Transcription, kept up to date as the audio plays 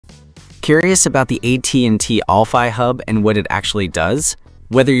Curious about the AT&T All-Fi Hub and what it actually does?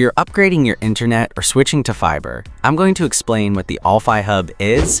 Whether you're upgrading your internet or switching to fiber, I'm going to explain what the All-Fi Hub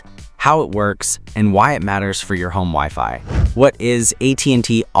is, how it works, and why it matters for your home Wi-Fi. What is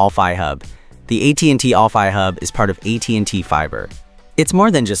AT&T All-Fi Hub? The AT&T All-Fi Hub is part of AT&T Fiber. It's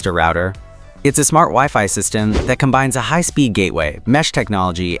more than just a router. It's a smart Wi-Fi system that combines a high-speed gateway, mesh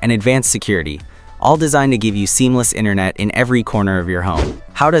technology, and advanced security, all designed to give you seamless internet in every corner of your home.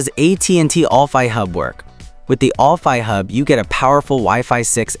 How does AT&T All-Fi Hub work? With the All-Fi Hub, you get a powerful Wi-Fi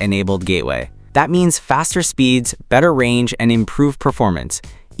 6 enabled gateway. That means faster speeds, better range, and improved performance,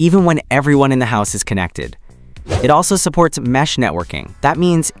 even when everyone in the house is connected. It also supports mesh networking. That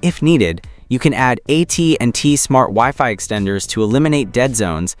means, if needed, you can add AT&T smart Wi-Fi extenders to eliminate dead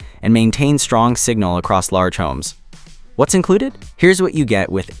zones and maintain strong signal across large homes. What's included? Here's what you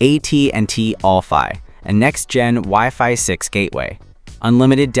get with AT&T All-Fi, a next-gen Wi-Fi 6 gateway,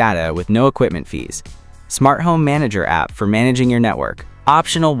 unlimited data with no equipment fees, Smart Home Manager app for managing your network,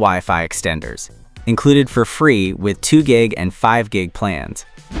 optional Wi-Fi extenders, included for free with 2 gig and 5 gig plans.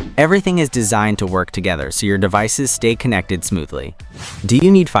 Everything is designed to work together so your devices stay connected smoothly. Do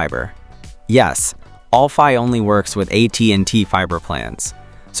you need fiber? Yes, All-Fi only works with AT&T Fiber plans.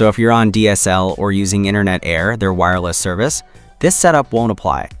 So if you're on DSL or using Internet Air, their wireless service, this setup won't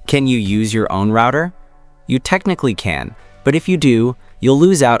apply. Can you use your own router? You technically can, but if you do, you'll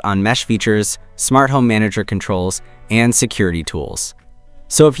lose out on mesh features, Smart Home Manager controls, and security tools.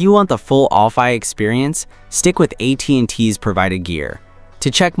 So if you want the full All-Fi experience, stick with AT&T's provided gear. To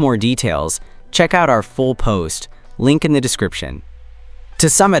check more details, check out our full post, link in the description. To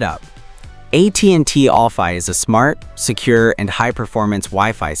sum it up, AT&T All-Fi is a smart, secure, and high-performance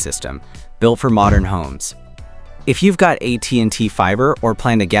Wi-Fi system built for modern homes. If you've got AT&T Fiber or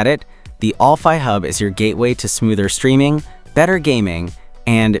plan to get it, the All-Fi Hub is your gateway to smoother streaming, better gaming,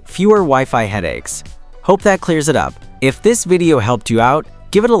 and fewer Wi-Fi headaches. Hope that clears it up. If this video helped you out,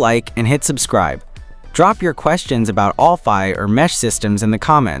 give it a like and hit subscribe. Drop your questions about All-Fi or mesh systems in the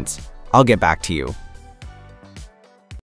comments. I'll get back to you.